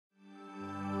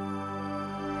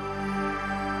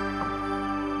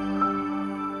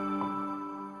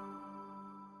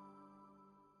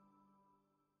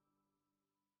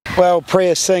Well,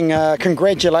 Preeya Singh,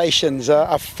 congratulations.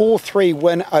 A 4-3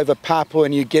 win over Papua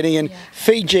New Guinea, and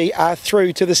Fiji are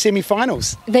through to the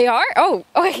semi-finals. They are? Oh,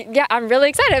 yeah, I'm really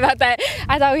excited about that.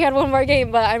 I thought we had one more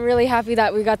game, but I'm really happy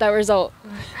that we got that result.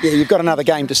 Yeah, you've got another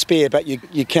game to spare, but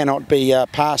you cannot be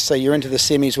past, so you're into the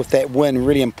semis with that win,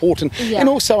 really important. Yeah. And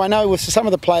also, I know with some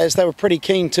of the players, they were pretty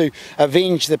keen to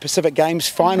avenge the Pacific Games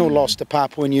final loss to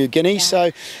Papua New Guinea,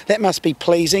 so that must be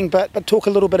pleasing. But talk a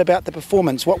little bit about the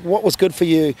performance. What was good for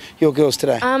your girls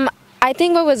today? I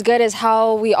think what was good is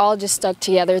how we all just stuck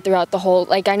together throughout the whole,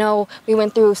 I know we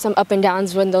went through some up and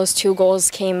downs when those two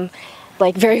goals came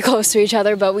very close to each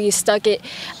other, but we stuck it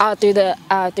out through the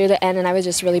end, and I was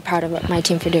just really proud of my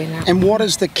team for doing that. And what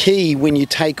is the key when you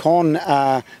take on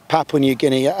Papua New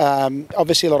Guinea?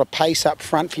 Obviously a lot of pace up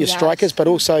front for your strikers, but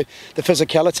also the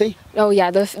physicality? Oh yeah,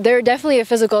 they're definitely a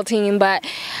physical team, but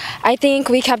I think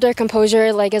we kept our composure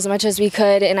as much as we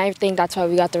could, and I think that's why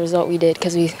we got the result we did,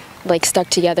 because we stuck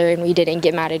together and we didn't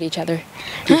get mad at each other.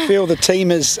 Do you feel the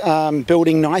team is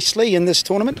building nicely in this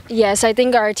tournament? Yes, I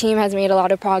think our team has made a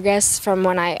lot of progress from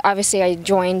when I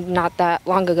joined not that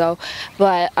long ago,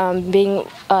 but being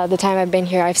the time I've been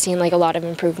here, I've seen a lot of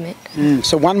improvement.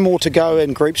 So one more to go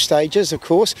in group stages, of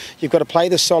course. You've got to play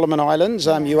the Solomon Islands.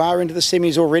 You are into the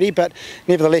semis already, but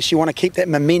nevertheless you want to keep that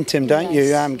momentum, don't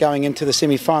you, going into the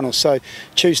semi-finals. So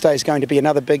Tuesday is going to be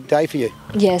another big day for you.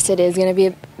 Yes, it is going to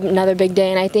be another big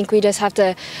day, and I think we just have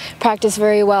to practice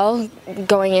very well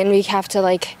going in. We have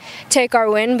to take our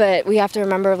win, but we have to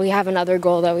remember we have another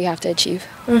goal that we have to achieve.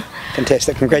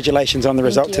 Fantastic. Congratulations on the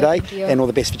result today, and all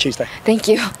the best for Tuesday. Thank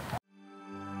you.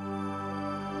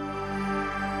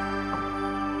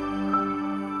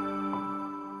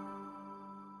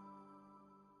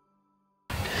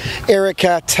 Eric,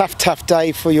 tough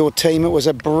day for your team. It was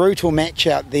a brutal match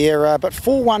out there, but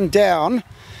 4-1 down.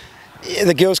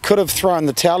 The girls could have thrown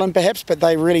the towel in perhaps, but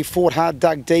they really fought hard,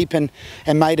 dug deep, and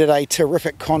made it a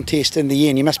terrific contest in the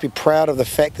end. You must be proud of the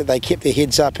fact that they kept their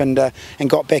heads up and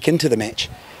got back into the match.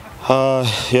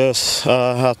 Yes,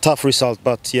 a tough result,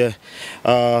 but yeah,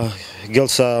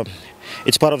 girls,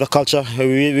 it's part of the culture.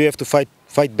 We have to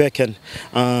fight back, and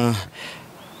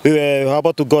we were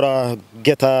about to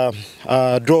get a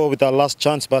draw with our last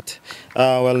chance, but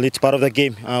well, it's part of the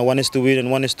game. One is to win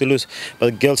and one is to lose.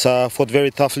 But girls fought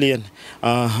very toughly, and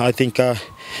I think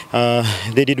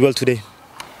they did well today.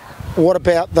 What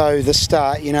about though the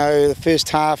start? You know, the first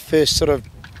half, first sort of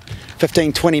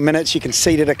 15-20 minutes, you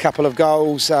conceded a couple of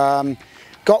goals.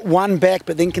 Got one back,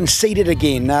 but then conceded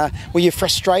again. Were you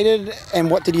frustrated?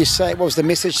 And what did you say? What was the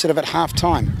message sort of at half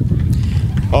time?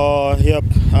 Yep.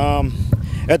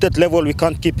 At that level, we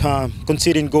can't keep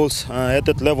conceding goals. At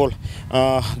that level,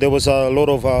 there was a lot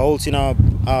of holes in our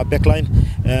back line,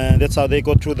 and that's how they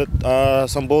got through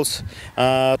some balls,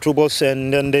 through balls,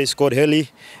 and then they scored early,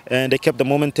 and they kept the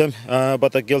momentum,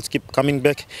 but the girls keep coming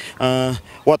back.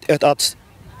 What hurt us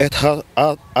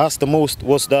the most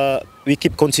was that we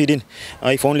keep conceding.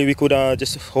 If only we could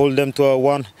just hold them to a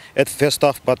 1 at first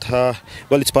half, but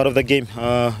well, it's part of the game.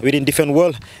 We didn't defend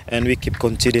well, and we keep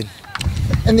conceding.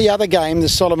 In the other game, the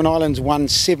Solomon Islands won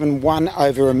 7-1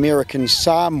 over American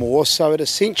Samoa, so it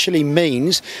essentially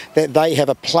means that they have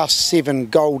a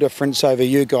 +7 goal difference over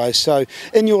you guys. So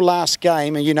in your last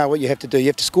game, and you know what you have to do, you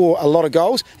have to score a lot of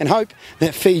goals and hope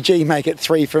that Fiji make it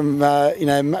 3 from,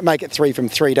 make it 3 from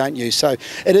 3, don't you? So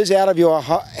it is out of your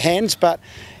hands, but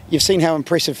you've seen how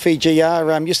impressive Fiji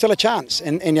are. You're still a chance,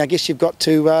 and I guess you've got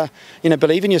to,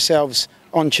 believe in yourselves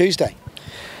on Tuesday.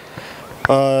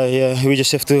 Yeah, we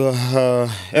just have to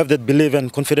have that belief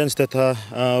and confidence that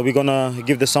we're gonna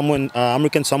give the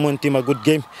American Samoan team a good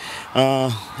game.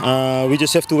 We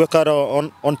just have to work hard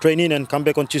on training and come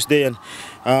back on Tuesday, and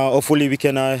hopefully we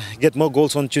can get more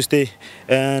goals on Tuesday.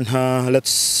 And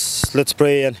let's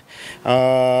pray and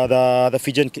the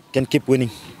Fijian can keep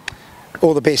winning.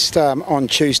 All the best on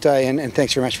Tuesday, and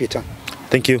thanks very much for your time.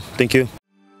 Thank you.